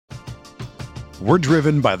We're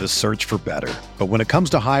driven by the search for better. But when it comes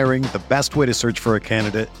to hiring, the best way to search for a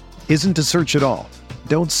candidate isn't to search at all.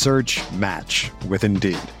 Don't search, match with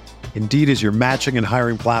Indeed. Indeed is your matching and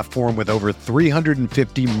hiring platform with over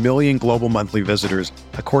 350 million global monthly visitors,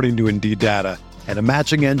 according to Indeed data, and a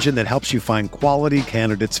matching engine that helps you find quality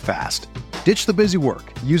candidates fast. Ditch the busy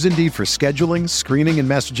work. Use Indeed for scheduling, screening, and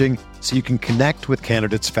messaging so you can connect with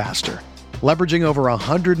candidates faster. Leveraging over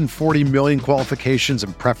 140 million qualifications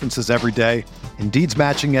and preferences every day, Indeed's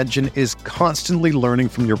matching engine is constantly learning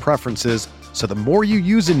from your preferences, so the more you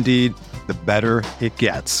use Indeed, the better it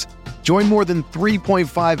gets. Join more than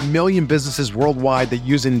 3.5 million businesses worldwide that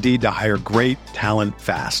use Indeed to hire great talent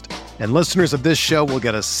fast. And listeners of this show will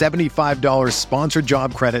get a $75 sponsored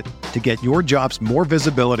job credit to get your jobs more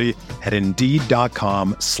visibility at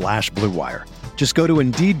Indeed.com/Blue Wire. Just go to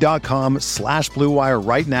Indeed.com/Blue Wire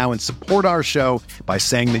right now and support our show by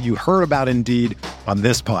saying that you heard about Indeed on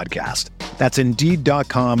this podcast. That's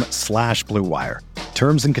Indeed.com/Blue Wire.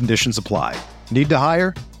 Terms and conditions apply. Need to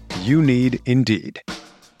hire? You need Indeed.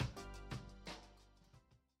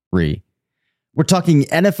 We're talking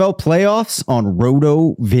NFL playoffs on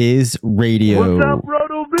RotoViz Radio. What's up,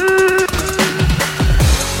 RotoViz?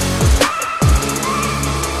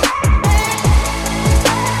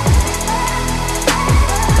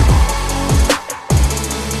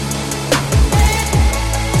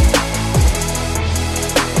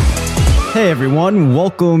 Hey everyone,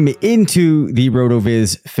 welcome into the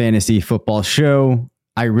RotoViz Fantasy Football Show.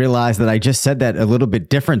 I realize that I just said that a little bit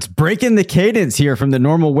different, breaking the cadence here from the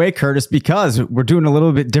normal way, Curtis, because we're doing a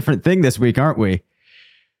little bit different thing this week, aren't we?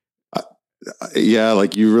 Yeah,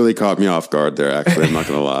 like you really caught me off guard there, actually. I'm not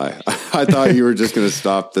going to lie. I thought you were just going to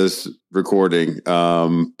stop this recording.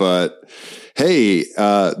 But hey,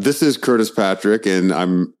 this is Curtis Patrick, and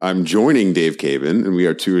I'm joining Dave Caban, and we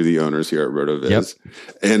are two of the owners here at RotoViz. Yep.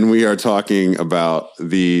 And we are talking about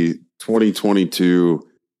the 2022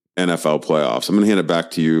 NFL playoffs. I'm going to hand it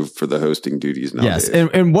back to you for the hosting duties now. Yes, Dave.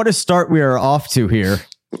 and what a start we are off to here.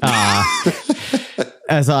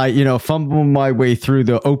 As I, fumble my way through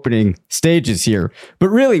the opening stages here. But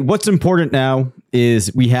really, what's important now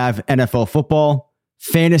is we have NFL football,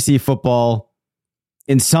 fantasy football,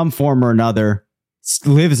 in some form or another,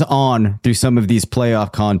 lives on through some of these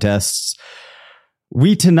playoff contests.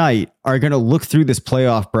 We tonight are going to look through this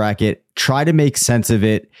playoff bracket, try to make sense of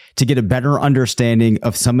it, to get a better understanding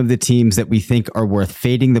of some of the teams that we think are worth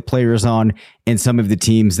fading the players on and some of the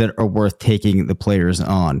teams that are worth taking the players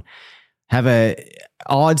on. Have a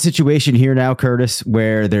odd situation here now, Curtis,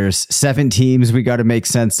 where there's 7 teams we got to make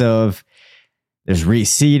sense of. There's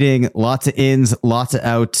reseeding, lots of ins, lots of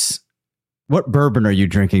outs. What bourbon are you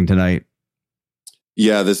drinking tonight?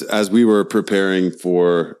 Yeah, as we were preparing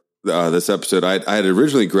for this episode, I had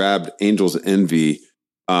originally grabbed Angel's Envy,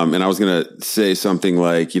 and I was going to say something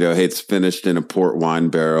like, hey, it's finished in a port wine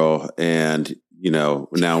barrel, and now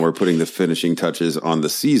we're putting the finishing touches on the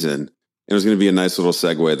season. It was going to be a nice little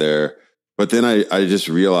segue there, but then I just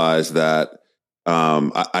realized that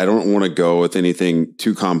I don't want to go with anything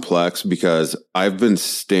too complex because I've been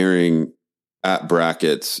staring at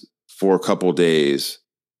brackets for a couple days,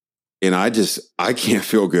 and I can't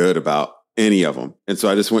feel good about any of them. And so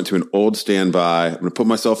I just went to an old standby. I'm going to put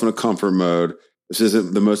myself in a comfort mode. This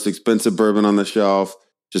isn't the most expensive bourbon on the shelf,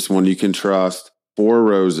 just one you can trust. 4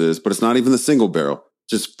 Roses, but it's not even the single barrel,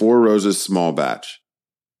 just 4 Roses small batch.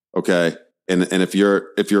 Okay. And if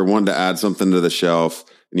you're wanting to add something to the shelf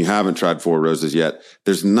and you haven't tried 4 Roses yet,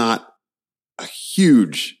 there's not a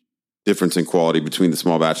huge difference in quality between the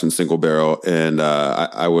small batch and single barrel. And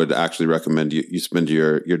I would actually recommend you spend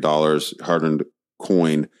your dollars, hard-earned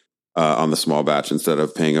coin, on the small batch instead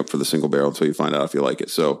of paying up for the single barrel until you find out if you like it.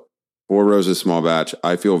 So 4 Roses small batch.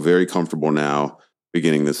 I feel very comfortable now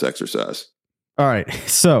beginning this exercise. All right.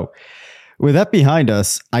 So with that behind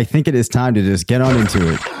us, I think it is time to just get on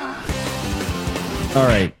into it. All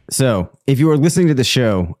right. So if you are listening to the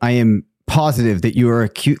show, I am positive that you are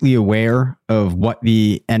acutely aware of what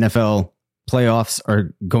the NFL playoffs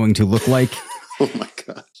are going to look like. Oh my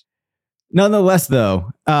gosh. Nonetheless, though,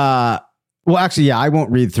 well, actually, yeah, I won't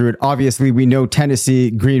read through it. Obviously, we know Tennessee,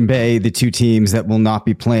 Green Bay, the 2 teams that will not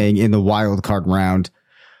be playing in the wild card round.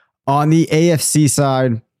 On the AFC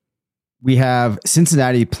side, we have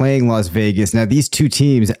Cincinnati playing Las Vegas. Now, these 2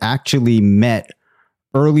 teams actually met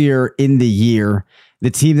earlier in the year. The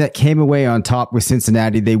team that came away on top was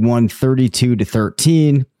Cincinnati. They won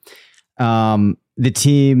 32-13. The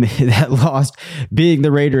team that lost, being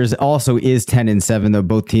the Raiders, also is 10-7, though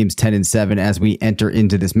both teams 10-7 as we enter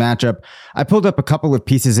into this matchup. I pulled up a couple of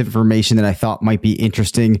pieces of information that I thought might be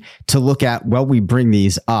interesting to look at while we bring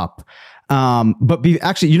these up.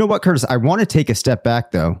 Actually, you know what, Curtis? I want to take a step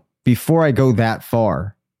back though before I go that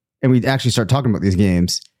far, and we actually start talking about these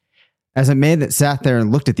games. As a man that sat there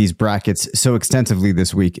and looked at these brackets so extensively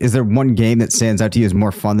this week, is there one game that stands out to you as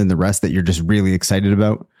more fun than the rest that you're just really excited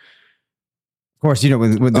about? Of course,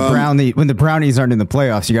 when the Brownies aren't in the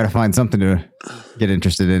playoffs, you got to find something to get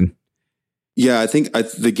interested in. Yeah, I think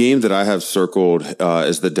the game that I have circled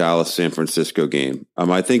is the Dallas San Francisco game.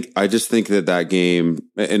 I just think that game,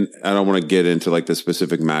 and I don't want to get into like the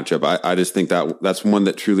specific matchup. I just think that's one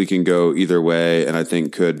that truly can go either way, and I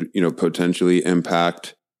think could potentially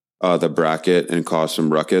impact the bracket and cause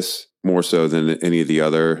some ruckus more so than any of the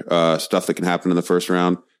other stuff that can happen in the first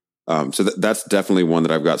round. So that's definitely one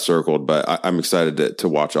that I've got circled, but I'm excited to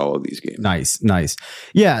watch all of these games. Nice.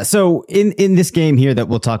 Yeah. So in this game here that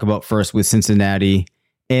we'll talk about first with Cincinnati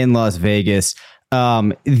and Las Vegas,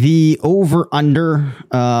 the over under,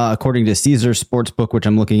 according to Caesar Sportsbook, which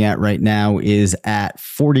I'm looking at right now, is at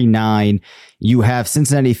 49. You have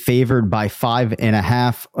Cincinnati favored by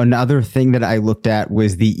 5.5. Another thing that I looked at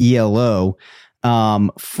was the ELO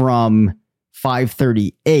from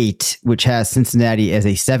 538, which has Cincinnati as a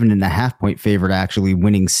 7.5 point favorite, actually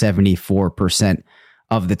winning 74%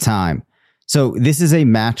 of the time. So this is a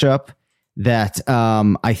matchup that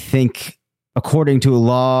I think, according to a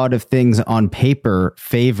lot of things on paper,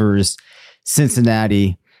 favors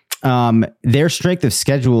Cincinnati. Their strength of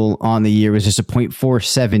schedule on the year was just a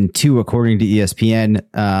 0.472, according to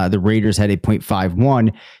ESPN. The Raiders had a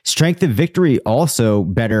 0.51. Strength of victory also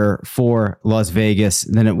better for Las Vegas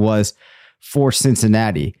than it was for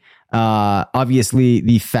Cincinnati. Obviously,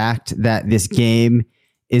 the fact that this game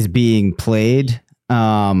is being played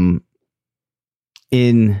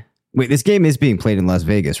this game is being played in Las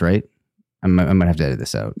Vegas, right? I might have to edit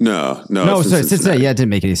this out. No. Sorry, Cincinnati. Yeah, it didn't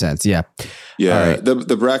make any sense. Yeah. Right.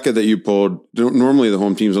 The bracket that you pulled, normally the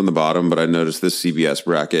home team's on the bottom, but I noticed this CBS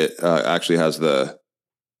bracket actually has the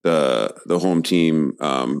home team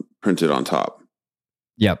printed on top.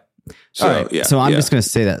 Yep. So, all right. So I'm just going to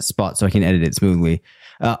say that spot so I can edit it smoothly.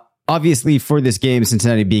 Obviously, for this game,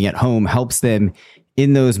 Cincinnati being at home helps them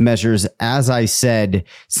in those measures. As I said,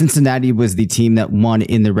 Cincinnati was the team that won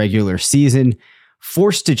in the regular season.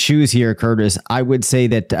 Forced to choose here, Curtis, I would say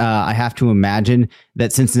that I have to imagine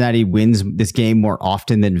that Cincinnati wins this game more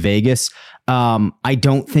often than Vegas. I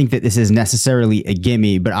don't think that this is necessarily a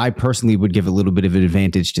gimme, but I personally would give a little bit of an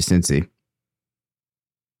advantage to Cincy.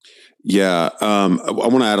 Yeah, I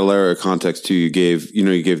want to add a layer of context too. You gave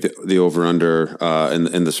the over under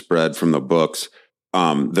and the spread from the books.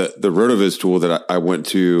 The RotoViz tool that I went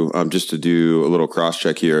to just to do a little cross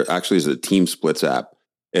check here actually is a team splits app,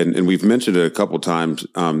 and we've mentioned it a couple times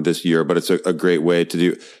this year, but it's a great way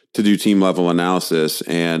to do team level analysis.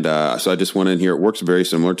 And so I just went in here. It works very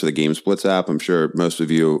similar to the Game Splits app. I'm sure most of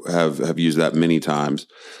you have used that many times,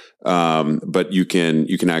 but you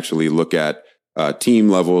can actually look at team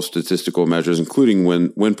level statistical measures, including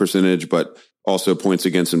win percentage, but also points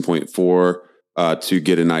against and point for, to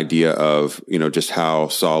get an idea of, just how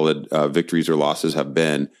solid victories or losses have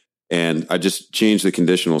been. And I just changed the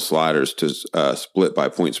conditional sliders to split by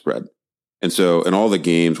point spread. And so in all the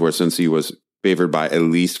games where Cincy was favored by at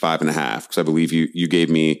least 5.5, because I believe you gave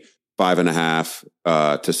me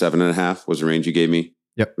 5.5 to 7.5 was the range you gave me.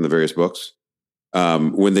 Yep. In the various books.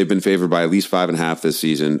 When they've been favored by at least 5.5 this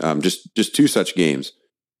season, just two such games.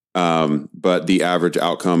 But the average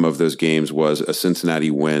outcome of those games was a Cincinnati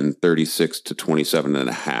win 36 to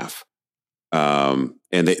 27.5.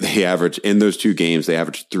 And they average in those two games, they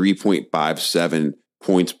averaged 3.57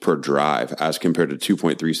 points per drive as compared to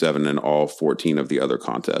 2.37 in all 14 of the other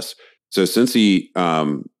contests. So Cincy,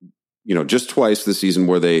 just twice this season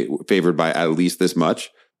were they favored by at least this much,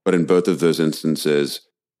 but in both of those instances,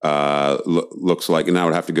 looks like, and I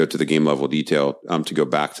would have to go to the game level detail to go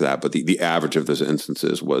back to that, but the average of those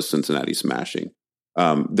instances was Cincinnati smashing.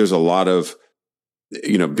 There's a lot of,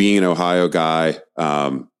 being an Ohio guy,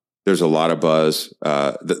 there's a lot of buzz.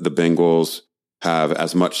 The Bengals have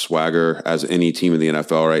as much swagger as any team in the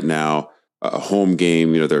NFL right now. A home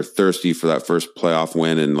game, they're thirsty for that first playoff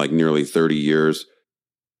win in like nearly 30 years.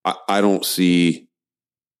 I don't see.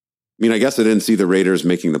 I guess I didn't see the Raiders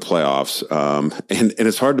making the playoffs, and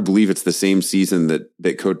it's hard to believe it's the same season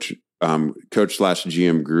that coach /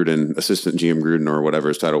 GM Gruden, assistant GM Gruden, or whatever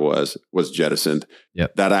his title was jettisoned.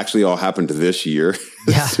 Yep. That actually all happened this year.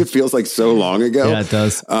 Yeah. It feels like so long ago. Yeah, it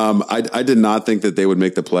does. I did not think that they would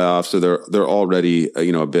make the playoffs, so they're already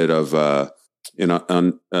a bit of a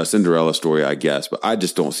Cinderella story, I guess. But I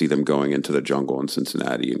just don't see them going into the jungle in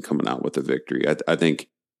Cincinnati and coming out with a victory. I think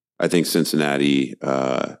Cincinnati,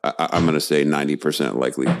 I'm going to say 90%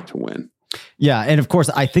 likely to win. Yeah, and of course,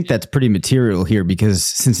 I think that's pretty material here because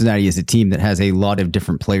Cincinnati is a team that has a lot of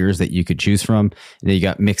different players that you could choose from. And you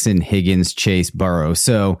got Mixon, Higgins, Chase, Burrow.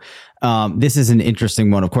 So this is an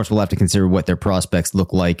interesting one. Of course, we'll have to consider what their prospects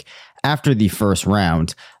look like after the first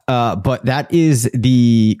round. But that is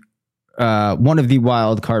the one of the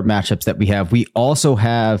wild card matchups that we have. We also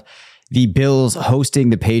have the Bills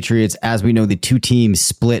hosting the Patriots. As we know, the two teams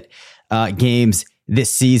split games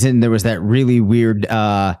this season. There was that really weird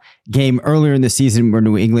game earlier in the season where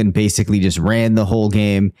New England basically just ran the whole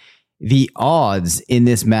game. The odds in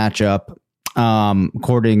this matchup,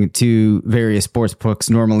 according to various sports books,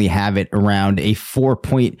 normally have it around a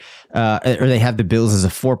 4-point, or they have the Bills as a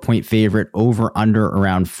 4-point favorite, over under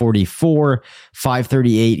around 44.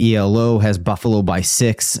 538 ELO has Buffalo by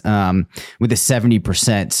 6, with a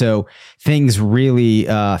 70%. So things really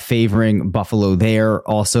favoring Buffalo there.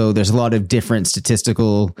 Also, there's a lot of different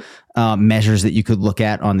statistical measures that you could look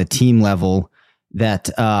at on the team level that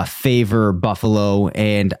favor Buffalo.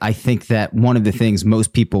 And I think that one of the things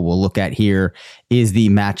most people will look at here is the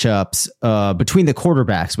matchups between the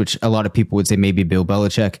quarterbacks, which a lot of people would say maybe Bill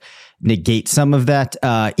Belichick negates some of that.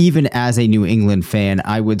 Even as a New England fan,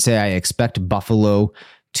 I would say I expect Buffalo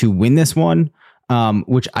to win this one,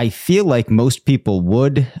 which I feel like most people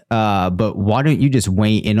would. But why don't you just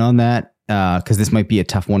weigh in on that? Because this might be a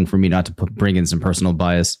tough one for me not to bring in some personal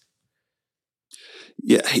bias.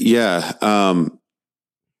 Yeah.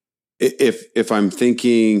 If I'm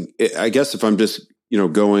thinking, I guess if I'm just,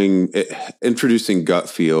 going, introducing gut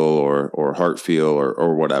feel or heart feel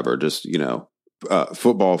or whatever, just,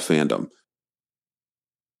 football fandom,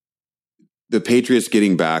 the Patriots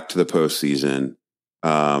getting back to the postseason,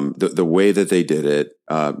 the way that they did it,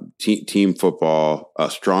 team football,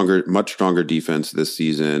 much stronger defense this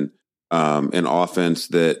season, an offense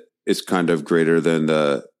that is kind of greater than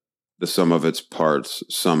the sum of its parts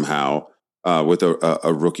somehow. With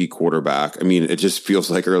a rookie quarterback. I mean, it just feels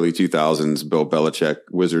like early 2000s Bill Belichick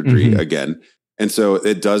wizardry again. And so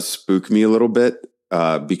it does spook me a little bit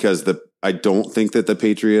because I don't think that the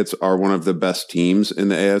Patriots are one of the best teams in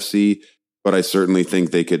the AFC, but I certainly think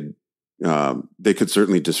they could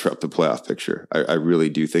certainly disrupt the playoff picture. I really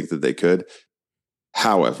do think that they could.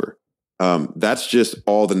 However, that's just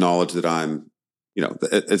all the knowledge that I'm,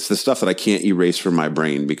 it's the stuff that I can't erase from my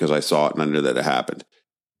brain because I saw it and I knew that it happened.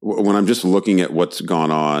 When I'm just looking at what's gone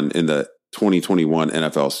on in the 2021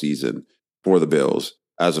 NFL season for the Bills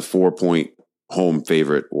as a 4-point home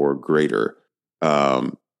favorite or greater,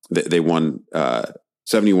 they won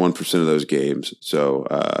 71% of those games. So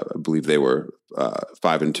I believe they were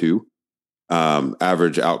 5-2.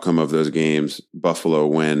 Average outcome of those games, Buffalo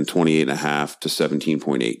win 28.5 to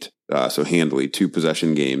 17.8. So handily 2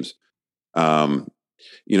 possession games.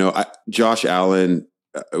 Josh Allen,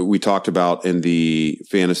 we talked about in the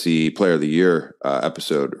Fantasy Player of the Year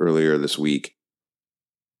episode earlier this week.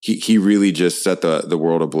 He really just set the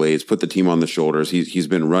world ablaze, put the team on the shoulders. He's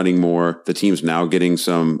been running more. The team's now getting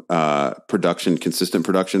some consistent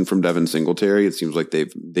production from Devin Singletary. It seems like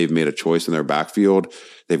they've made a choice in their backfield.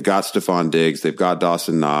 They've got Stephon Diggs. They've got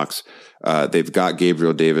Dawson Knox. They've got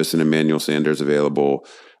Gabriel Davis and Emmanuel Sanders available.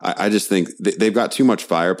 I just think they've got too much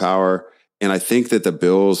firepower. And I think that the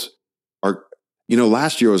Bills are,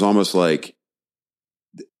 last year was almost like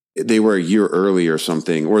they were a year early or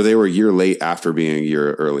something, or they were a year late after being a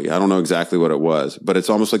year early. I don't know exactly what it was, but it's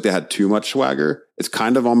almost like they had too much swagger. It's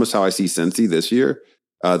kind of almost how I see Cincy this year.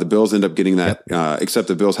 The Bills end up getting that, except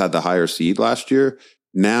the Bills had the higher seed last year.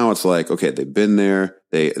 Now it's like, okay, they've been there.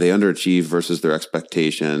 They underachieved versus their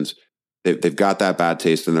expectations. They've got that bad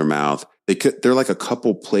taste in their mouth. They're like a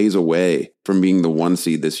couple plays away from being the 1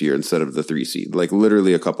 seed this year instead of the 3 seed, like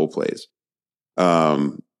literally a couple plays. I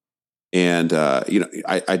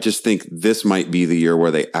just think this might be the year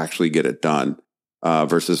where they actually get it done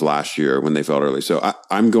versus last year when they felt early. So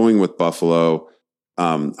I'm going with Buffalo.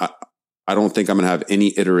 I don't think I'm going to have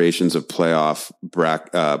any iterations of playoff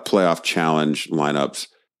challenge lineups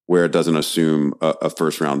where it doesn't assume a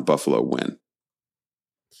first round Buffalo win.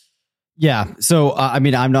 Yeah. So, I'm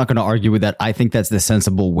not going to argue with that. I think that's the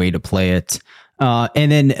sensible way to play it.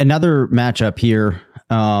 And then another matchup here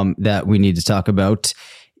that we need to talk about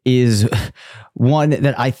is one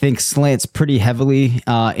that I think slants pretty heavily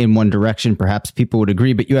in one direction. Perhaps people would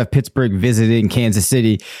agree, but you have Pittsburgh visiting Kansas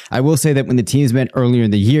City. I will say that when the teams met earlier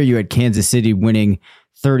in the year, you had Kansas City winning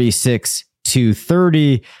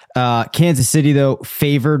 36-30. Kansas City, though,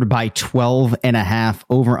 favored by 12.5,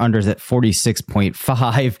 over unders at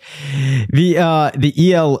 46.5.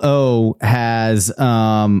 The ELO has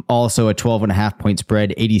also a 12.5 point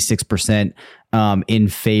spread, 86% in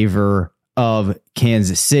favor of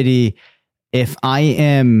Kansas City. If I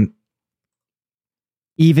am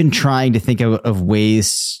even trying to think of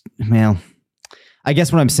ways, well, I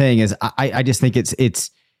guess what I'm saying is I just think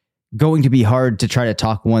it's going to be hard to try to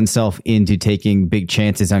talk oneself into taking big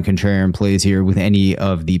chances on contrarian plays here with any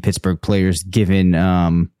of the Pittsburgh players, given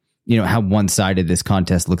how one-sided this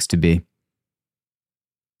contest looks to be.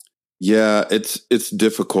 Yeah, it's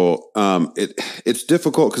difficult. It's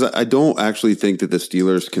difficult because I don't actually think that the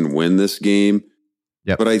Steelers can win this game.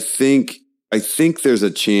 Yep. But I think there's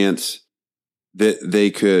a chance that they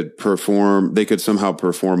could somehow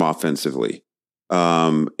perform offensively,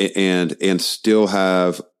 and still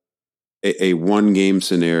have a one game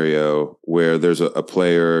scenario where there's a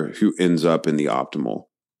player who ends up in the optimal.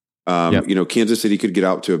 Kansas City could get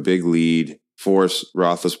out to a big lead, force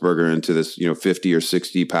Roethlisberger into this 50 or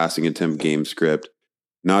 60 passing attempt game script.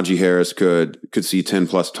 Najee Harris could see 10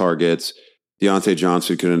 plus targets. Deontay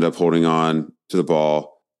Johnson could end up holding on to the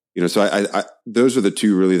ball. So I those are the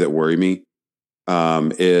two really that worry me.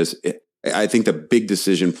 I think the big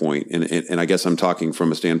decision point, and I guess I'm talking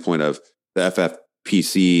from a standpoint of the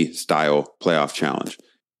FFPC style playoff challenge,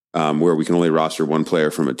 where we can only roster one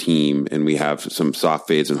player from a team and we have some soft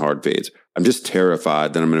fades and hard fades. I'm just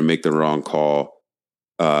terrified that I'm going to make the wrong call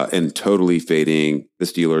and totally fading the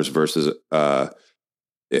Steelers versus,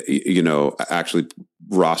 actually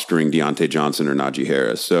rostering Deontay Johnson or Najee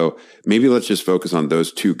Harris. So maybe let's just focus on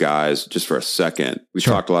those two guys just for a second. We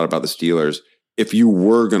talked a lot about the Steelers. If you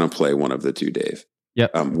were going to play one of the two, Dave,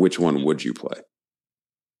 which one would you play?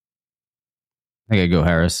 I gotta go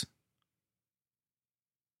Harris.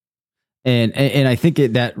 And I think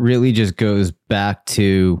that really just goes back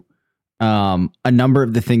to a number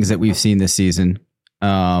of the things that we've seen this season,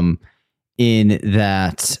 in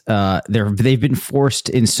that they've been forced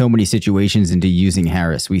in so many situations into using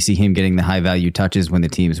Harris. We see him getting the high value touches when the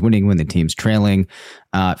team's winning, when the team's trailing.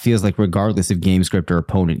 It feels like regardless of game script or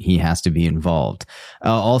opponent, he has to be involved.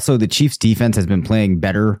 Also, the Chiefs defense has been playing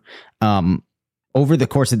better over the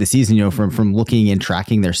course of the season, from looking and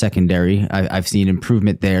tracking their secondary. I've seen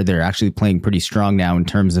improvement there. They're actually playing pretty strong now in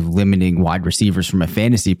terms of limiting wide receivers from a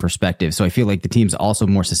fantasy perspective. So I feel like the team's also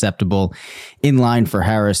more susceptible in line for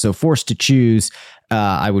Harris. So forced to choose,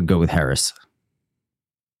 I would go with Harris.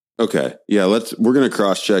 Okay. Yeah, we're going to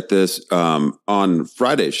cross-check this on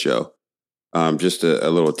Friday's show. Just a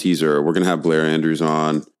little teaser. We're going to have Blair Andrews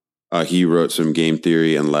on. He wrote some game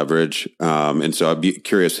theory and leverage. And so I'd be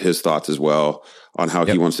curious his thoughts as well on how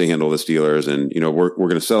he wants to handle the Steelers. And, we're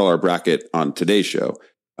going to settle our bracket on today's show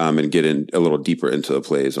and get in a little deeper into the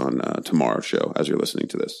plays on tomorrow's show as you're listening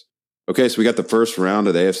to this. Okay, so we got the first round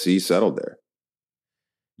of the AFC settled there.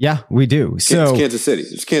 Yeah, we do. So it's Kansas City.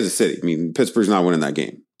 It's Kansas City. I mean, Pittsburgh's not winning that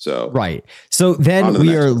game. So right. So then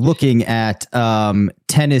we are looking at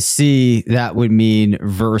Tennessee. That would mean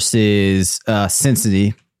versus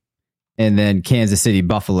Cincinnati. And then Kansas City,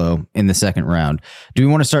 Buffalo in the second round. Do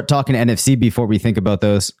we want to start talking NFC before we think about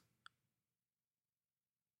those?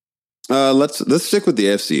 Let's stick with the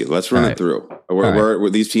AFC. Let's run it through. Where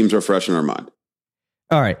these teams are fresh in our mind.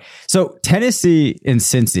 All right. So Tennessee and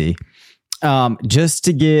Cincy, just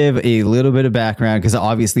to give a little bit of background, because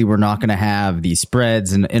obviously we're not going to have the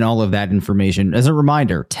spreads and all of that information. As a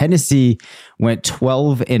reminder, Tennessee went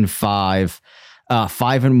 12-5.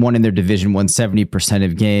 5-1 in their division, won 70%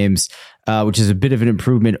 of games, which is a bit of an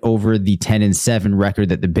improvement over the 10-7 record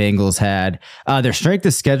that the Bengals had. Their strength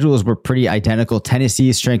of schedules were pretty identical.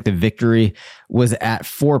 Tennessee's strength of victory was at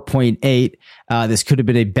 4.8. This could have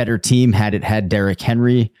been a better team had it had Derrick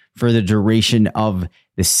Henry for the duration of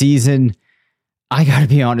the season. I got to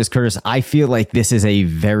be honest, Curtis, I feel like this is a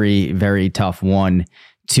very, very tough one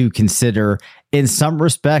to consider. In some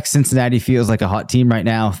respects, Cincinnati feels like a hot team right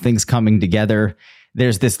now, things coming together.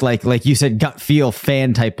 There's this, like you said, gut feel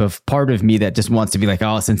fan type of part of me that just wants to be like,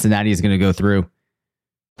 oh, Cincinnati is going to go through.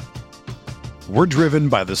 We're driven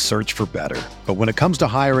by the search for better. But when it comes to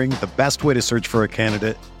hiring, the best way to search for a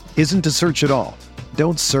candidate isn't to search at all.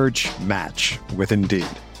 Don't search, match with Indeed.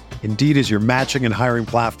 Indeed is your matching and hiring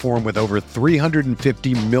platform with over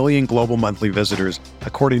 350 million global monthly visitors,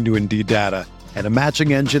 according to Indeed data, and a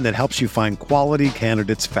matching engine that helps you find quality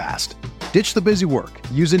candidates fast. Ditch the busy work.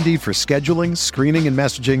 Use Indeed for scheduling, screening, and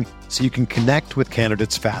messaging so you can connect with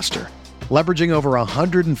candidates faster. Leveraging over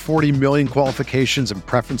 140 million qualifications and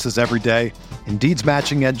preferences every day, Indeed's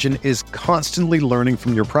matching engine is constantly learning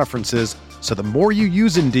from your preferences, so the more you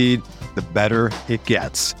use Indeed, the better it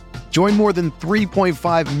gets. Join more than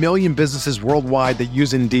 3.5 million businesses worldwide that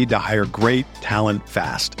use Indeed to hire great talent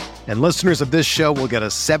fast. And listeners of this show will get a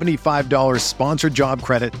 $75 sponsored job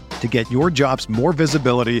credit to get your jobs more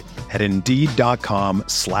visibility at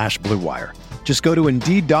Indeed.com/Blue Wire. Just go to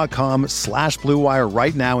Indeed.com/Blue Wire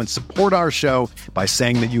right now and support our show by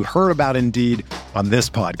saying that you heard about Indeed on this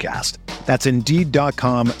podcast. That's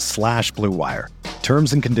Indeed.com/Blue Wire.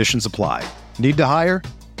 Terms and conditions apply. Need to hire?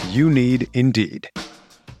 You need Indeed.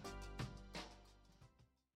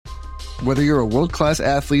 Whether you're a world-class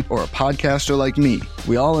athlete or a podcaster like me,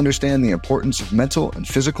 we all understand the importance of mental and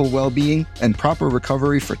physical well-being and proper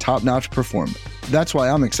recovery for top-notch performance. That's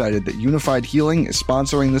why I'm excited that Unified Healing is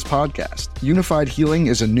sponsoring this podcast. Unified Healing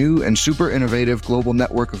is a new and super innovative global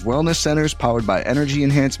network of wellness centers powered by Energy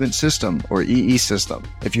Enhancement System, or EE System.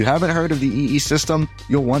 If you haven't heard of the EE System,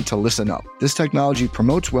 you'll want to listen up. This technology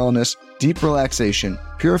promotes wellness, deep relaxation,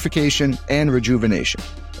 purification, and rejuvenation.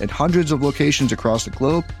 At hundreds of locations across the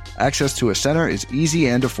globe, access to a center is easy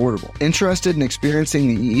and affordable. Interested in experiencing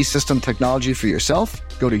the EE System technology for yourself?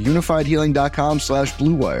 Go to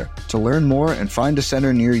unifiedhealing.com/Blue Wire to learn more and find a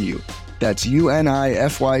center near you. That's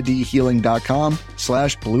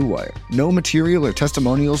UNIFYDhealing.com/Blue Wire. No material or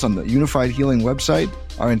testimonials on the Unified Healing website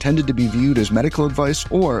are intended to be viewed as medical advice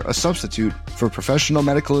or a substitute for professional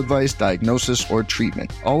medical advice, diagnosis, or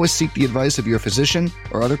treatment. Always seek the advice of your physician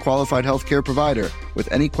or other qualified healthcare provider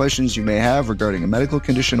with any questions you may have regarding a medical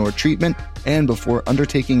condition or treatment and before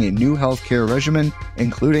undertaking a new healthcare regimen,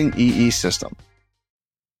 including EE System.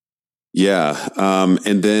 Yeah.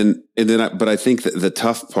 But I think that the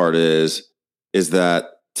tough part is that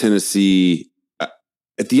Tennessee,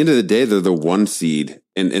 at the end of the day, they're the 1 seed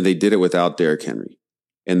and they did it without Derrick Henry.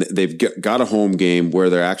 And they've got a home game where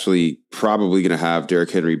they're actually probably going to have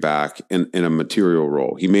Derrick Henry back in a material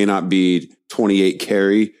role. He may not be 28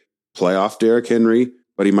 carry playoff Derrick Henry,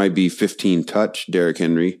 but he might be 15 touch Derrick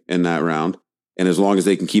Henry in that round. And as long as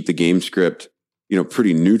they can keep the game script,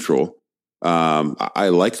 pretty neutral, I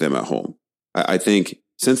like them at home. I think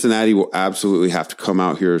Cincinnati will absolutely have to come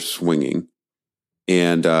out here swinging.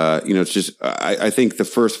 And, it's just, I think the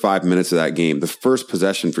first 5 minutes of that game, the first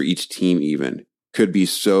possession for each team even could be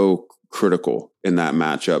so critical in that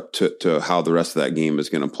matchup to how the rest of that game is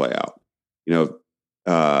going to play out.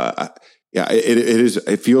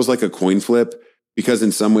 It feels like a coin flip because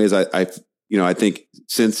in some ways I think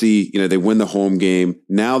Cincy, they win the home game.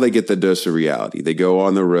 Now they get the dose of reality. They go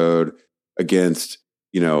on the road against,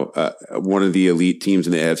 one of the elite teams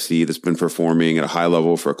in the AFC that's been performing at a high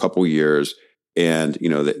level for a couple years. And,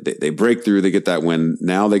 they break through, they get that win.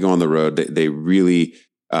 Now they go on the road. They really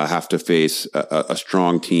have to face a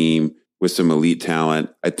strong team with some elite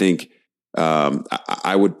talent. I think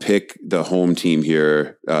I would pick the home team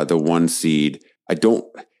here, the 1 seed.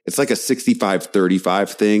 It's like a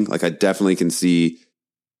 65-35 thing. Like I definitely can see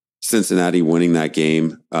Cincinnati winning that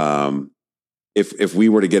game. If we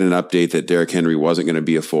were to get an update that Derrick Henry wasn't going to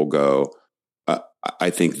be a full go, I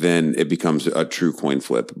think then it becomes a true coin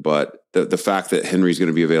flip. But the fact that Henry's going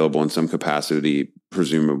to be available in some capacity,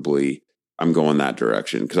 presumably, I'm going that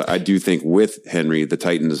direction because I do think with Henry, the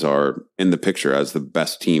Titans are in the picture as the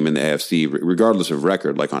best team in the AFC, regardless of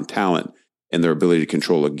record, like on talent and their ability to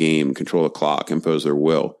control a game, control a clock, impose their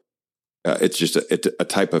will. It's just a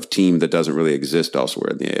type of team that doesn't really exist elsewhere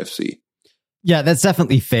in the AFC. Yeah, that's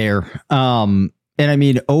definitely fair. And I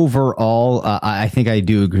mean, overall, I think I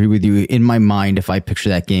do agree with you. In my mind, if I picture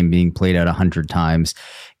that game being played out 100 times,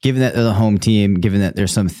 given that they're the home team, given that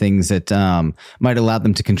there's some things that might allow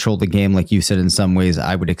them to control the game, like you said, in some ways,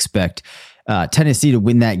 I would expect Tennessee to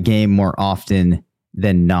win that game more often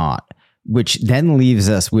than not, which then leaves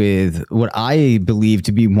us with what I believe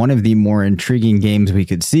to be one of the more intriguing games we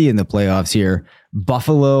could see in the playoffs here,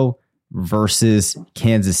 Buffalo versus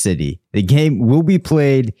Kansas City. The game will be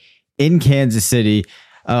played in Kansas City.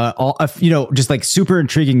 Just like super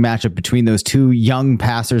intriguing matchup between those two young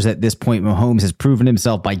passers at this point. Mahomes has proven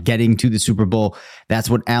himself by getting to the Super Bowl. That's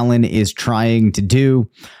what Allen is trying to do.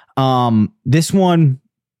 This one,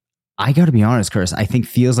 I got to be honest, Chris, I think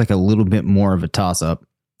feels like a little bit more of a toss-up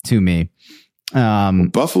to me.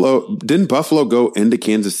 Didn't Buffalo go into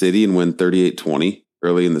Kansas City and win 38-20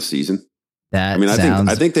 early in the season? I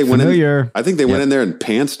think they went in. I think they went in there and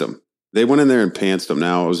pantsed them. They went in there and pantsed them.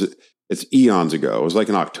 Now it's eons ago. It was like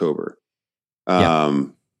in October.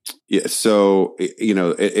 So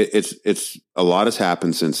it's a lot has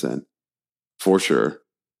happened since then, for sure.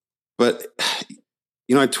 But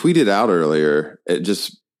I tweeted out earlier,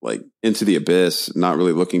 just like into the abyss, not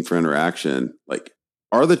really looking for interaction. Like,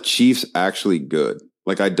 are the Chiefs actually good?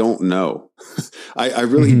 Like, I don't know. I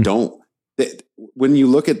really don't. When you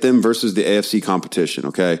look at them versus the AFC competition,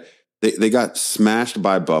 okay, they got smashed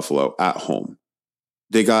by Buffalo at home.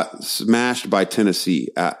 They got smashed by Tennessee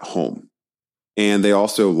at home. And they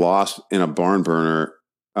also lost in a barn burner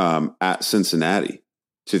at Cincinnati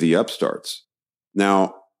to the upstarts.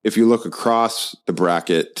 Now, if you look across the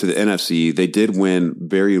bracket to the NFC, they did win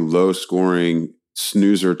very low scoring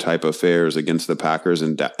snoozer type affairs against the Packers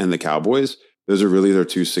and the Cowboys. Those are really their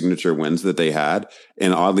two signature wins that they had.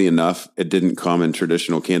 And oddly enough, it didn't come in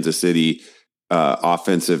traditional Kansas City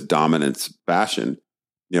offensive dominance fashion.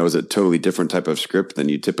 It was a totally different type of script than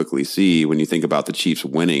you typically see when you think about the Chiefs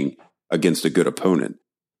winning against a good opponent.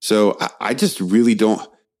 So I just really don't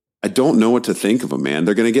know what to think of them, man.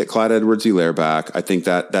 They're going to get Clyde Edwards-Helaire back. I think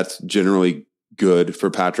that's generally good for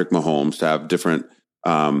Patrick Mahomes to have different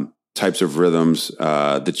types of rhythms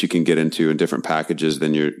that you can get into in different packages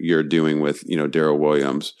than you're doing with, Darrell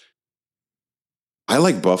Williams. I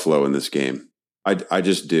like Buffalo in this game. I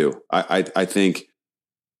just do. I think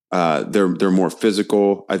they're more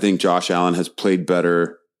physical. I think Josh Allen has played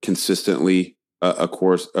better consistently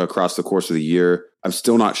across the course of the year. I'm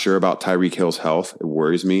still not sure about Tyreek Hill's health. It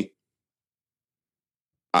worries me.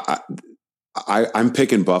 I'm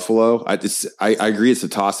picking Buffalo. I agree it's a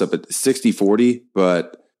toss up at 60-40,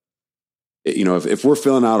 but if we're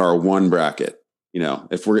filling out our one bracket,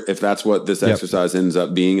 if that's what this exercise ends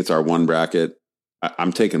up being, it's our one bracket.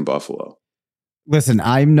 I'm taking Buffalo. Listen,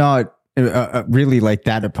 I'm not really like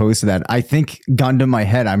that opposed to that. I think gun to my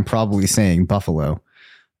head, I'm probably saying Buffalo.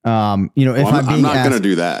 I'm not going to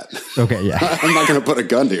do that. Okay, yeah. I'm not going to put a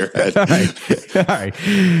gun to your head. All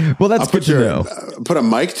right. Well, that's good to know. Put a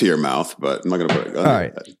mic to your mouth, but I'm not going to put a gun to your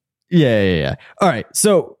head. Yeah. All right.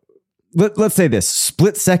 So let's say this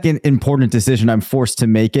split second important decision. I'm forced to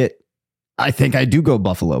make it. I think I do go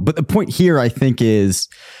Buffalo, but the point here I think is,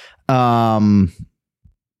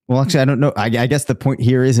 well, actually, I don't know. I guess the point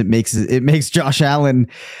here is it makes Josh Allen,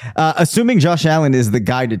 assuming Josh Allen is the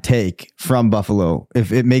guy to take from Buffalo.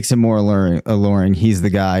 If it makes him more alluring, he's the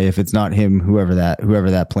guy. If it's not him, whoever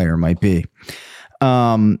that player might be.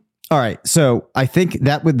 All right. So I think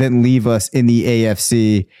that would then leave us in the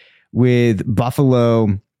AFC with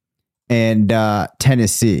Buffalo and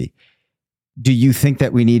Tennessee. Do you think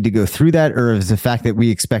that we need to go through that, or is the fact that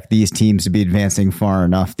we expect these teams to be advancing far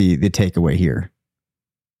enough the takeaway here?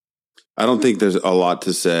 I don't think there's a lot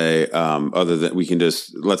to say other than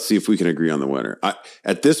let's see if we can agree on the winner.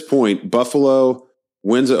 At this point, Buffalo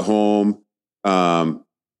wins at home,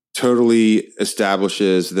 totally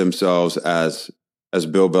establishes themselves as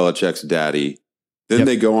Bill Belichick's daddy. Then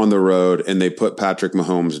they go on the road and they put Patrick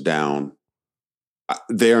Mahomes down.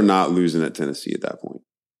 They are not losing at Tennessee at that point.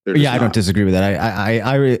 I don't disagree with that.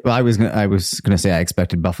 I was gonna say I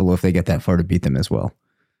expected Buffalo, if they get that far, to beat them as well.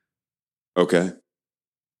 Okay.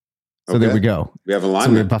 So there we go. We have a line.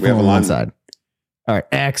 So we have Buffalo on one side. All right.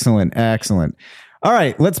 Excellent. All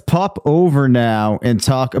right. Let's pop over now and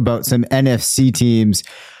talk about some NFC teams.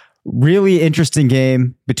 Really interesting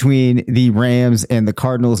game between the Rams and the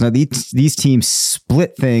Cardinals. Now, these teams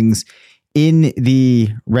split things in the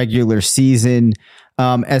regular season.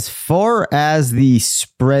 As far as the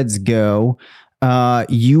spreads go,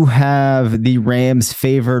 you have the Rams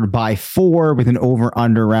favored by 4 with an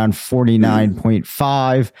over-under around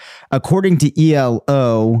 49.5. According to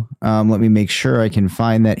ELO, let me make sure I can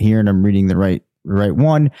find that here and I'm reading the right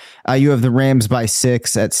one. You have the Rams by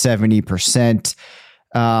 6 at 70%.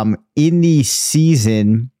 In the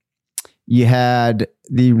season, you had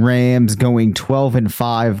the Rams going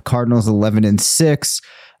 12-5, Cardinals 11-6,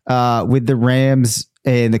 with the Rams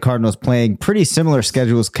and the Cardinals playing pretty similar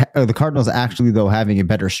schedules. The Cardinals actually, though, having a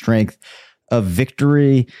better strength of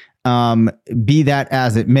victory. Be that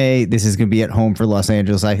as it may, this is going to be at home for Los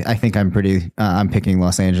Angeles. I think I'm picking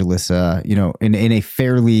Los Angeles, in a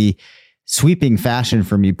fairly sweeping fashion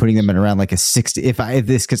for me, putting them at around like a 60. If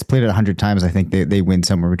this gets played at 100 times, I think they win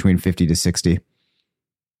somewhere between 50 to 60.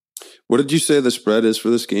 What did you say the spread is for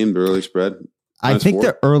this game? The early spread? I think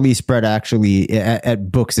the early spread actually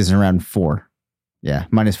at books is around 4. Yeah,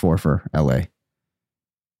 -4 for LA.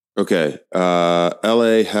 Okay.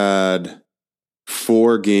 LA had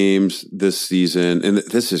 4 games this season, and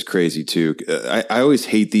this is crazy too. I always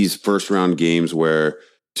hate these first round games where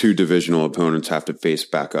 2 divisional opponents have to face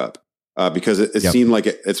back up. Because it seemed like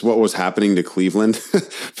it's what was happening to Cleveland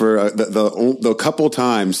for the couple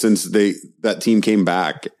times since that team came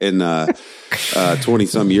back in 20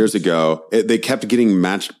 some years ago. They kept getting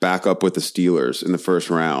matched back up with the Steelers in the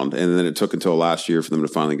first round, and then it took until last year for them to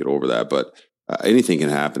finally get over that. But anything can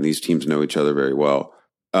happen. These teams know each other very well.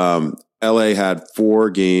 LA had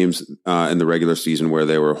 4 games in the regular season where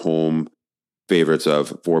they were home favorites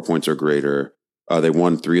of 4 points or greater. They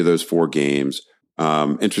won 3 of those 4 games.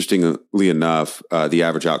 Interestingly enough, the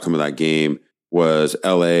average outcome of that game was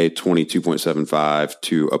LA 22.75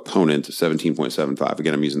 to opponent 17.75.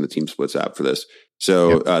 Again, I'm using the Team Splits app for this.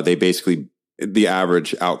 So they basically, the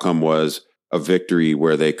average outcome was a victory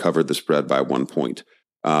where they covered the spread by 1 point.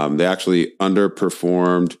 They actually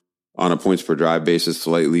underperformed on a points per drive basis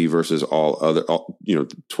slightly versus all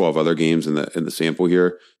 12 other games in the sample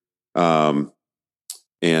here. I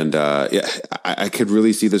could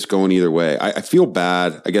really see this going either way. I feel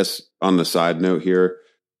bad, I guess, on the side note here.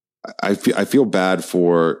 I feel bad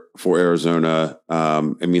for Arizona. I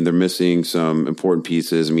mean, they're missing some important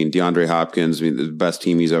pieces. I mean, DeAndre Hopkins, the best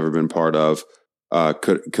team he's ever been part of,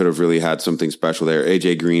 could have really had something special there.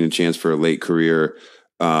 AJ Green, a chance for a late career,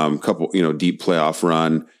 couple, deep playoff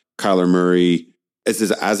run. Kyler Murray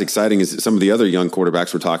is as exciting as some of the other young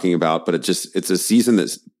quarterbacks we're talking about, but it's a season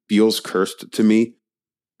that feels cursed to me.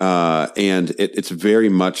 And it's very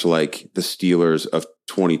much like the Steelers of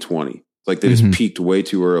 2020. Like they just peaked way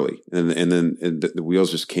too early, and then the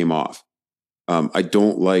wheels just came off. I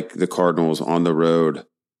don't like the Cardinals on the road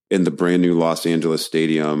in the brand new Los Angeles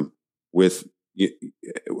stadium with.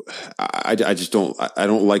 I just don't. I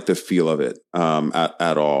don't like the feel of it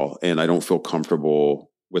at all, and I don't feel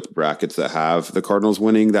comfortable with brackets that have the Cardinals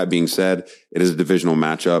winning. That being said, it is a divisional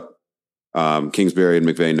matchup. Kingsbury and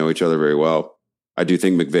McVay know each other very well. I do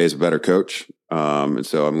think McVay is a better coach. And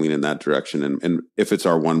so I'm leaning that direction. And if it's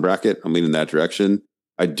our one bracket, I'm leaning that direction.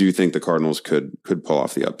 I do think the Cardinals could pull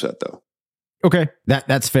off the upset though. Okay.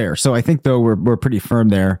 That's fair. So I think though we're pretty firm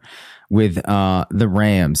there with the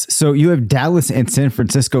Rams. So you have Dallas and San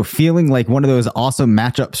Francisco feeling like one of those awesome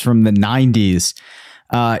matchups from the 90s.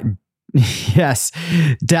 Yes.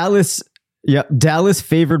 Dallas. Yep. Dallas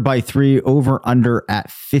favored by 3, over under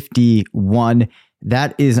at 51.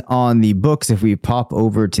 That is on the books. If we pop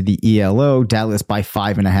over to the ELO, Dallas by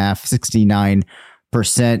 5.5,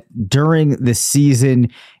 69%. During the season,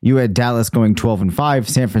 you had Dallas going 12-5,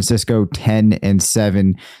 San Francisco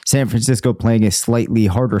 10-7. San Francisco playing a slightly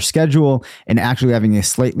harder schedule and actually having a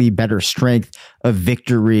slightly better strength of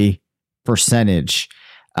victory percentage.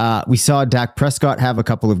 We saw Dak Prescott have a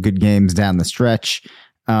couple of good games down the stretch.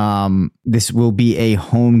 This will be a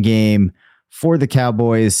home game for the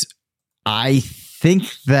Cowboys. I think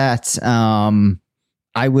that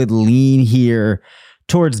I would lean here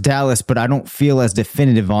towards Dallas, but I don't feel as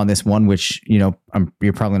definitive on this one, which,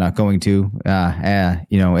 you're probably not going to,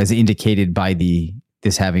 as indicated by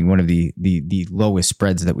this having one of the lowest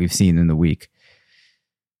spreads that we've seen in the week.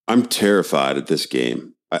 I'm terrified at this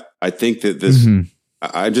game. I think that this,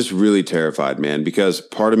 I'm just really terrified, man, because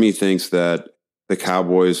part of me thinks that the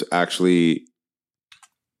Cowboys actually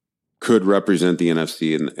could represent the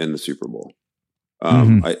NFC in the Super Bowl.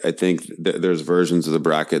 I think there's versions of the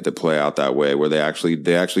bracket that play out that way where they actually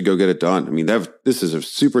go get it done. I mean, this is a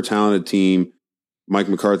super talented team. Mike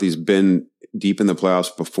McCarthy's been deep in the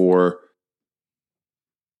playoffs before.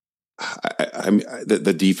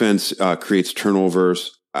 The defense creates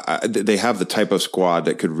turnovers. They have the type of squad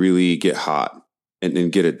that could really get hot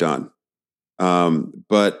and get it done.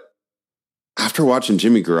 But after watching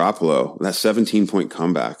Jimmy Garoppolo, that 17-point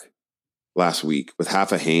comeback last week with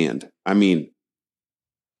half a hand, I mean,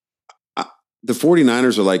 the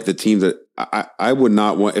 49ers are like the team that I would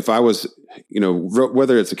not want if I was,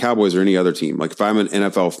 whether it's the Cowboys or any other team. Like if I'm an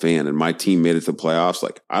NFL fan and my team made it to the playoffs,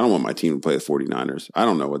 like I don't want my team to play the 49ers. I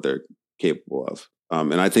don't know what they're capable of.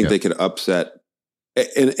 And I think they could upset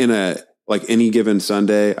in a like any given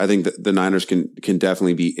Sunday. I think that the Niners can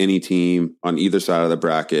definitely beat any team on either side of the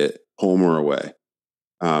bracket, home or away.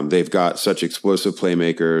 They've got such explosive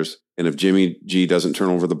playmakers. And if Jimmy G doesn't turn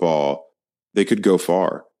over the ball, they could go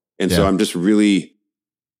far. And so I'm just really,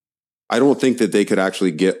 I don't think that they could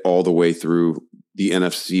actually get all the way through the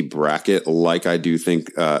NFC bracket like I think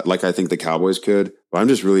the Cowboys could. But I'm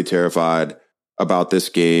just really terrified about this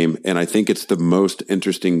game. And I think it's the most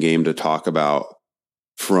interesting game to talk about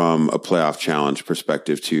from a playoff challenge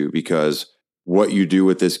perspective too, because what you do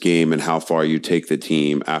with this game and how far you take the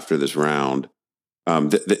team after this round,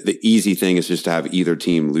 the easy thing is just to have either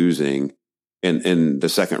team losing in the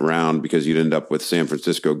second round, because you'd end up with San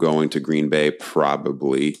Francisco going to Green Bay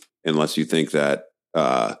probably, unless you think that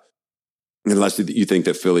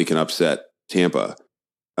Philly can upset Tampa.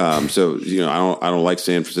 So I don't like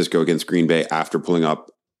San Francisco against Green Bay after pulling off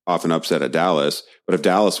an upset at Dallas. But if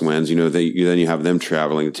Dallas wins, then you have them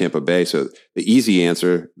traveling to Tampa Bay. So the easy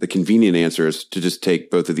answer, the convenient answer, is to just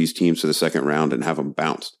take both of these teams to the second round and have them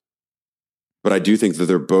bounced. But I do think that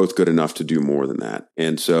they're both good enough to do more than that,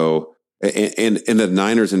 and so. And the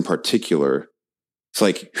Niners in particular, it's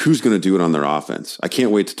like, who's going to do it on their offense? I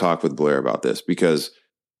can't wait to talk with Blair about this, because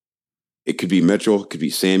it could be Mitchell, it could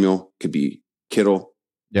be Samuel, it could be Kittle.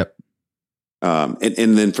 Yep.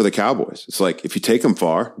 And then for the Cowboys, it's like, if you take them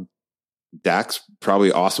far, Dak's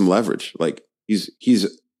probably awesome leverage. Like he's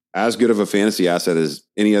as good of a fantasy asset as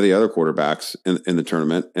any of the other quarterbacks in the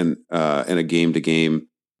tournament and in a game-to-game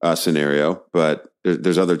scenario. But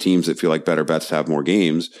there's other teams that feel like better bets to have more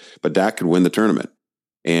games, but Dak could win the tournament.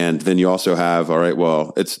 And then you also have, all right,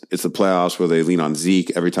 well, it's the playoffs where they lean on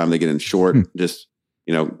Zeke every time they get in short, just,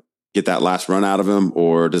 get that last run out of him,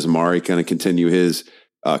 or does Amari kind of continue his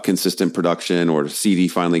consistent production, or does CD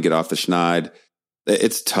finally get off the schneid?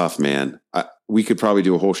 It's tough, man. We could probably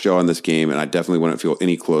do a whole show on this game, and I definitely wouldn't feel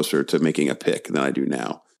any closer to making a pick than I do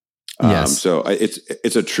now. Yes. So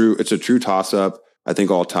it's a true toss up. I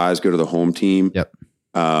think all ties go to the home team. Yep.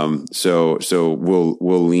 So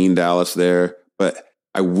we'll lean Dallas there, but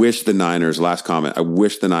I wish the Niners, last comment, I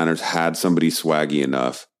wish the Niners had somebody swaggy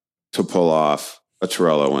enough to pull off a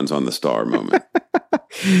Terrell Owens on the star moment.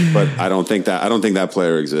 But I don't think that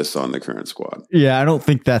player exists on the current squad. Yeah, I don't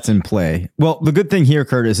think that's in play. Well, the good thing here,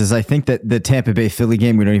 Curtis, is I think that the Tampa Bay Philly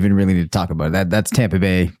game, we don't even really need to talk about that. That's Tampa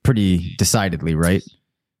Bay pretty decidedly, right?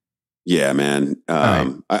 Yeah, man.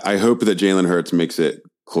 Right. I hope that Jalen Hurts makes it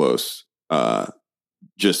close.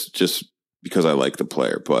 Just because I like the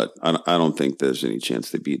player, but I don't think there's any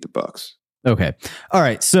chance they beat the Bucs. Okay. All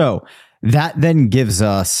right. So that then gives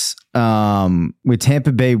us, with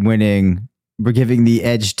Tampa Bay winning, we're giving the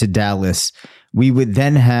edge to Dallas. We would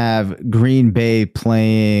then have Green Bay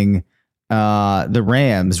playing the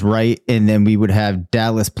Rams, right? And then we would have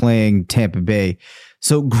Dallas playing Tampa Bay.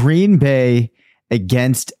 So Green Bay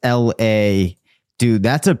against LA, dude,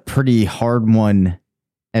 that's a pretty hard one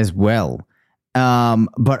as well.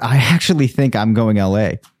 But I actually think I'm going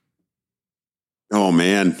LA. Oh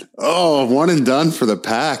man. Oh, one and done for the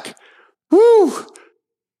Pack. Woo.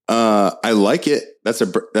 I like it. That's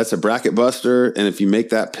a bracket buster. And if you make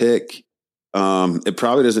that pick, it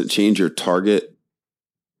probably doesn't change your target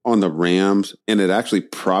on the Rams. And it actually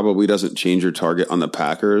probably doesn't change your target on the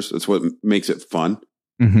Packers. That's what makes it fun.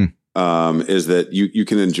 Mm-hmm. Is that you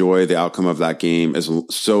can enjoy the outcome of that game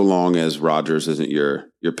so long as Rodgers isn't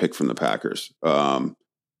your pick from the Packers.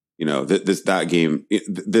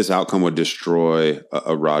 This outcome would destroy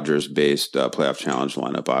a Rodgers based playoff challenge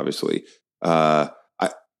lineup. Obviously, I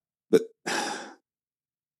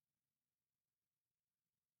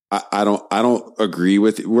don't agree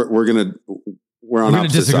with you. We're on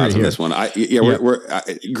opposite sides on this one. We're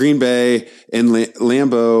Green Bay and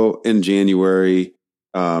Lambeau in January.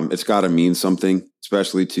 It's got to mean something,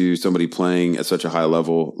 especially to somebody playing at such a high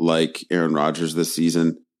level like Aaron Rodgers this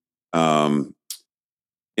season. And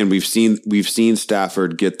we've seen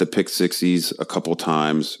Stafford get the pick sixes a couple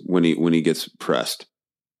times when he gets pressed.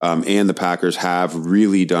 And the Packers have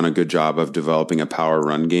really done a good job of developing a power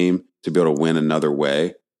run game to be able to win another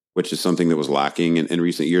way, which is something that was lacking in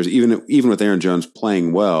recent years. Even with Aaron Jones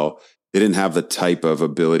playing well, they didn't have the type of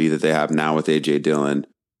ability that they have now with A.J. Dillon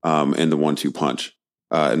and the 1-2 punch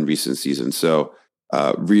in recent seasons. So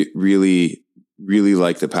really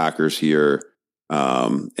like the Packers here.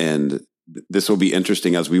 And this will be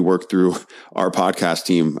interesting as we work through our podcast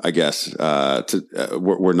team, I guess.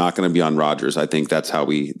 We're not going to be on Rodgers. I think that's how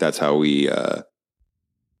we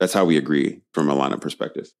agree from a lineup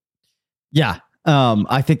perspective. Yeah.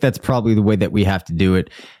 I think that's probably the way that we have to do it.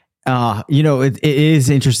 It is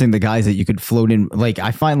interesting, the guys that you could float in. Like,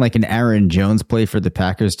 I find like an Aaron Jones play for the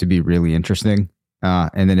Packers to be really interesting.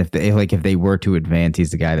 And then if they were to advance,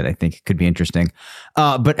 he's the guy that I think could be interesting.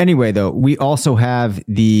 But anyway, though, we also have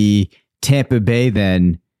the Tampa Bay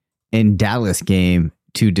then in Dallas game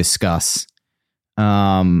to discuss.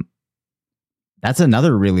 That's an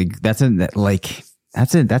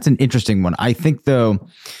interesting one. I think, though,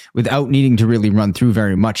 without needing to really run through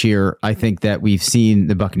very much here, I think that we've seen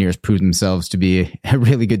the Buccaneers prove themselves to be a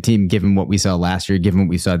really good team, given what we saw last year, given what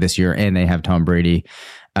we saw this year, and they have Tom Brady.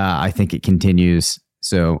 I think it continues.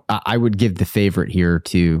 So I would give the favorite here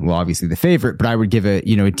to, well, obviously the favorite, but I would give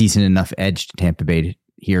a decent enough edge to Tampa Bay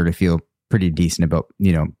here to feel pretty decent about,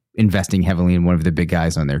 investing heavily in one of the big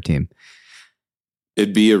guys on their team.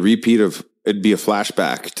 It'd be a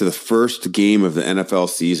flashback to the first game of the NFL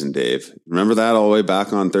season, Dave. Remember that all the way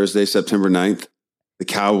back on Thursday, September 9th? The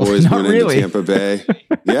Cowboys went into Tampa Bay.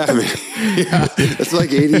 Yeah, man. Yeah, it's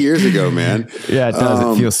like 80 years ago, man. Yeah, it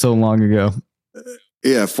does. It feels so long ago.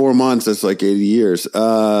 Yeah, 4 months. That's like 80 years.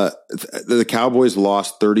 The Cowboys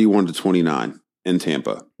lost 31-29 in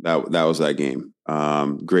Tampa. That was that game.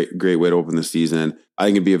 Great way to open the season. I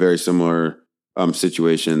think it'd be a very similar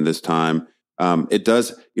situation this time. It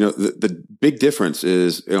does, the big difference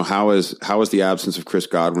is, how is the absence of Chris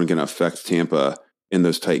Godwin going to affect Tampa in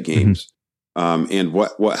those tight games? Mm-hmm. And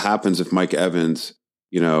what happens if Mike Evans,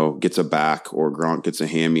 gets a back, or Gronk gets a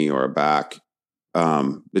hammy or a back?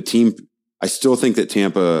 The team, I still think that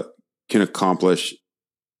Tampa can accomplish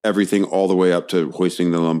everything all the way up to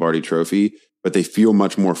hoisting the Lombardi Trophy, but they feel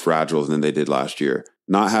much more fragile than they did last year.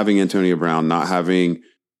 Not having Antonio Brown, not having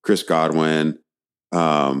Chris Godwin,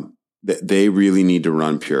 they really need to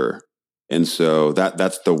run pure. And so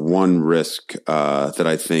that's the one risk that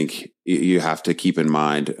I think you have to keep in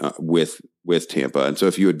mind with Tampa. And so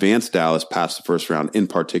if you advance Dallas past the first round, in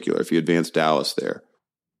particular, if you advance Dallas there,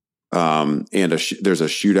 and there's a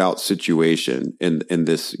shootout situation in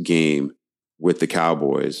this game with the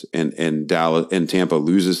Cowboys, and Dallas and Tampa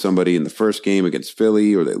loses somebody in the first game against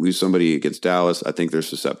Philly, or they lose somebody against Dallas, I think they're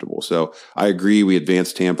susceptible. So I agree, we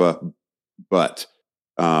advance Tampa, but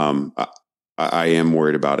I am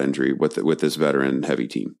worried about injury with this veteran heavy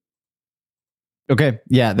team. Okay.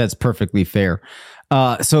 Yeah, that's perfectly fair.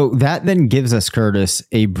 So that then gives us, Curtis,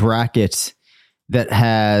 a bracket that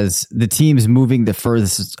has the teams moving the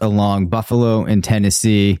furthest along, Buffalo and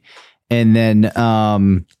Tennessee. And then,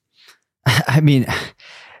 I mean,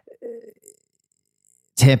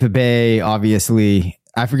 Tampa Bay, obviously.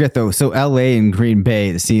 I forget though. So LA and Green Bay,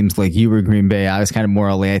 it seems like you were Green Bay. I was kind of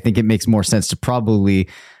more LA. I think it makes more sense to probably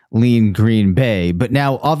lean Green Bay. But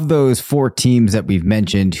now, of those 4 teams that we've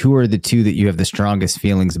mentioned, who are the 2 that you have the strongest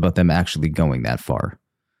feelings about them actually going that far?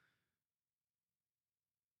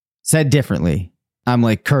 Said differently, I'm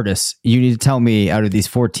like, Curtis, you need to tell me, out of these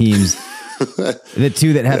 4 teams, the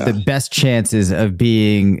 2 that have the best chances of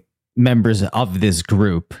being members of this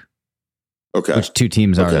group. Okay. Which 2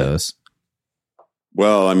 teams are those?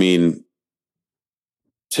 Well, I mean,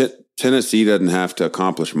 Tennessee doesn't have to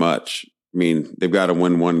accomplish much. I mean, they've got to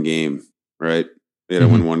win one game, right? They got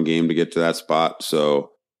to win one game to get to that spot.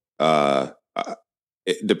 So,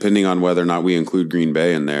 depending on whether or not we include Green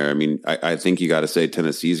Bay in there, I mean, I think you got to say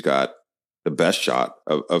Tennessee's got the best shot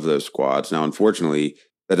of those squads. Now, unfortunately,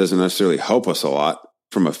 that doesn't necessarily help us a lot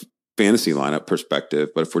from a fantasy lineup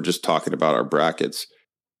perspective. But if we're just talking about our brackets,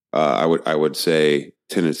 I would say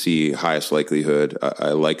Tennessee, highest likelihood.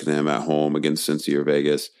 I like them at home against Cincy or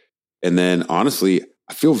Vegas. And then, honestly,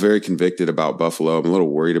 I feel very convicted about Buffalo. I'm a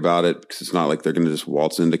little worried about it because it's not like they're going to just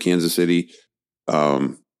waltz into Kansas City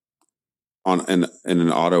on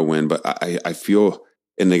an auto win. But I feel,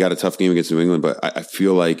 and they got a tough game against New England, but I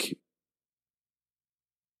feel like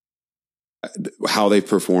how they've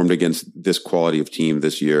performed against this quality of team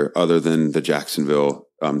this year, other than the Jacksonville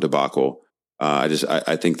debacle, I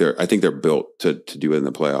think they're built to do it in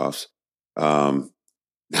the playoffs.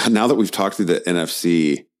 Now that we've talked through the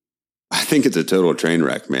NFC, I think it's a total train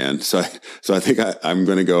wreck, man. So I think I'm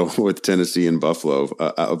going to go with Tennessee and Buffalo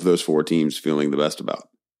of those 4 teams feeling the best about.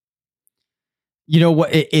 You know what?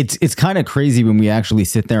 It's kind of crazy when we actually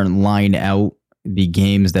sit there and line out the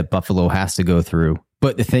games that Buffalo has to go through.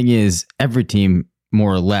 But the thing is, every team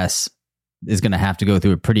more or less is going to have to go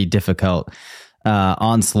through a pretty difficult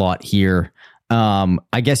onslaught here.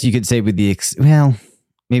 I guess you could say with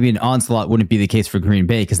maybe an onslaught wouldn't be the case for Green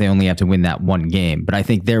Bay because they only have to win that one game. But I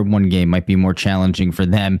think their one game might be more challenging for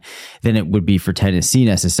them than it would be for Tennessee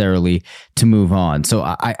necessarily to move on. So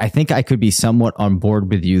I think I could be somewhat on board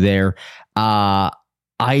with you there.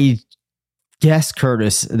 I guess,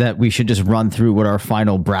 Curtis, that we should just run through what our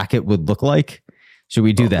final bracket would look like. Should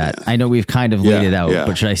we do that? Man. I know we've kind of laid it out,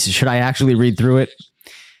 but should I actually read through it?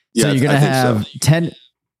 Yeah, so you're going to have 10.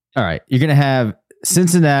 All right. You're going to have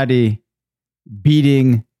Cincinnati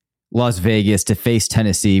beating Las Vegas to face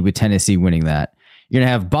Tennessee, with Tennessee winning that. You're going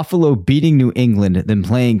to have Buffalo beating New England, then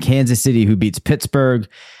playing Kansas City, who beats Pittsburgh.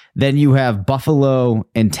 Then you have Buffalo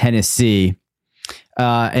and Tennessee.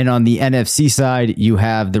 And on the NFC side, you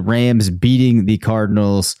have the Rams beating the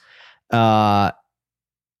Cardinals,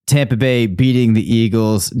 Tampa Bay beating the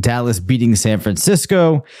Eagles, Dallas beating San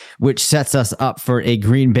Francisco, which sets us up for a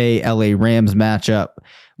Green Bay LA Rams matchup,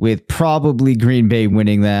 with probably Green Bay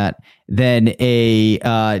winning that. Then a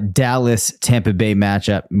Dallas Tampa Bay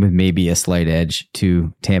matchup with maybe a slight edge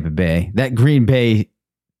to Tampa Bay. That Green Bay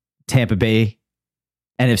Tampa Bay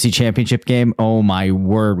NFC Championship game, oh my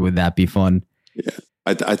word, would that be fun? Yeah.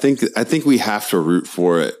 I think we have to root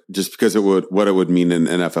for it just because what it would mean in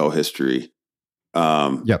NFL history.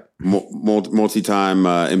 Yep. Multi-time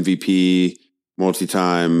MVP,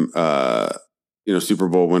 multi-time Super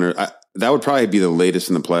Bowl winner. That would probably be the latest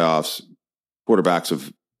in the playoffs. Quarterbacks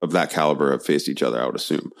of that caliber have faced each other, I would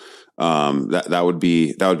assume. That would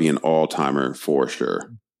be an all-timer for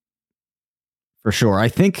sure. For sure. I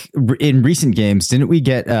think in recent games, didn't we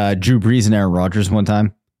get Drew Brees and Aaron Rodgers one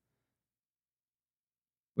time?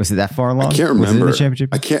 Was it that far along? I can't remember. Was it in the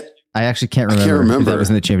championship? I actually can't remember if that was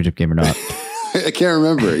in the championship game or not. I can't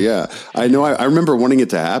remember. Yeah, I know. I remember wanting it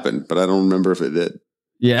to happen, but I don't remember if it did.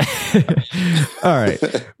 Yeah. All right.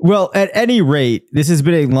 Well, at any rate, this has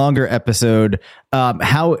been a longer episode.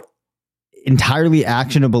 How entirely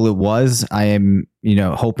actionable it was, I am,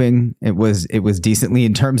 hoping it was decently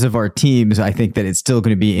in terms of our teams. I think that it's still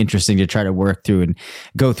going to be interesting to try to work through and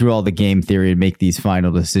go through all the game theory and make these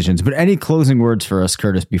final decisions. But any closing words for us,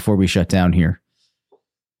 Curtis, before we shut down here?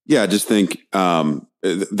 Yeah, I just think the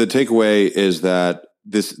takeaway is that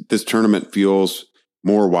this tournament feels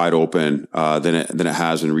more wide open than it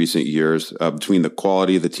has in recent years, between the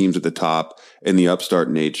quality of the teams at the top and the upstart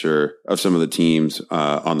nature of some of the teams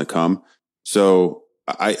on the come. So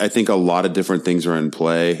I think a lot of different things are in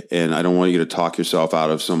play, and I don't want you to talk yourself out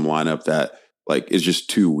of some lineup that is just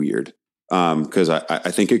too weird, because I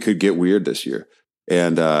think it could get weird this year.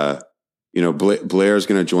 And Blair is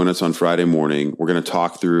going to join us on Friday morning. We're going to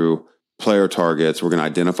talk through player targets. We're going to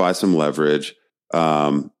identify some leverage.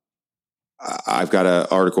 I've got an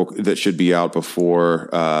article that should be out before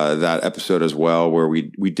that episode as well, where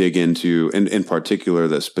we dig into, in particular,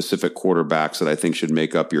 the specific quarterbacks that I think should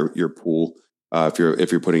make up your pool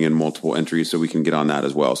if you're putting in multiple entries. So we can get on that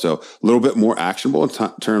as well. So a little bit more actionable in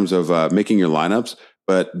terms of making your lineups.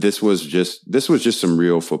 But this was just some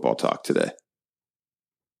real football talk today.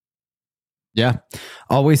 Yeah,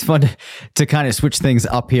 always fun to kind of switch things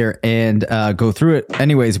up here and go through it.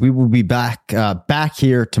 Anyways, we will be back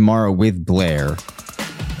here tomorrow with Blair.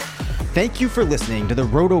 Thank you for listening to the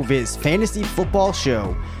RotoViz Fantasy Football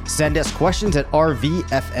Show. Send us questions at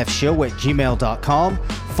rvffshow@gmail.com.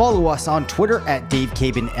 Follow us on Twitter at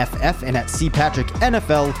DaveCabinFF and at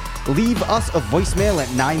CPatrickNFL. Leave us a voicemail at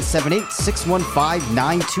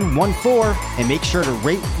 978-615-9214 and make sure to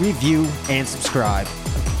rate, review, and subscribe.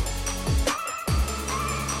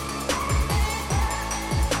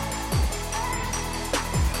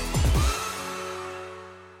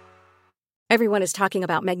 Everyone is talking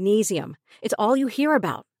about magnesium. It's all you hear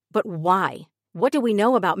about. But why? What do we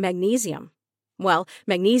know about magnesium? Well,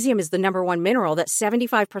 magnesium is the number one mineral that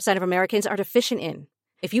 75% of Americans are deficient in.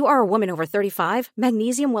 If you are a woman over 35,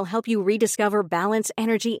 magnesium will help you rediscover balance,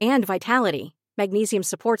 energy, and vitality. Magnesium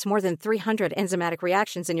supports more than 300 enzymatic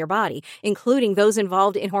reactions in your body, including those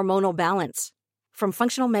involved in hormonal balance. From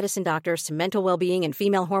functional medicine doctors to mental well-being and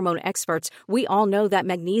female hormone experts, we all know that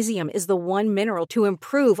magnesium is the one mineral to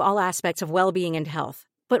improve all aspects of well-being and health.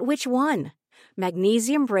 But which one?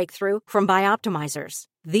 Magnesium Breakthrough from Bioptimizers,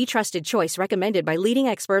 the trusted choice recommended by leading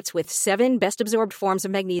experts with 7 best-absorbed forms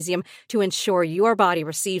of magnesium to ensure your body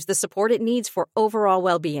receives the support it needs for overall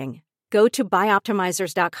well-being. Go to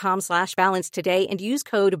bioptimizers.com/balance today and use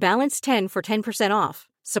code BALANCE10 for 10% off.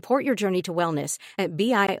 Support your journey to wellness at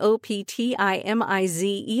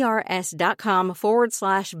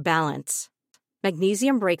bioptimizers.com/balance.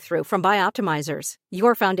 Magnesium Breakthrough from Bioptimizers,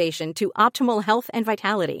 your foundation to optimal health and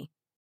vitality.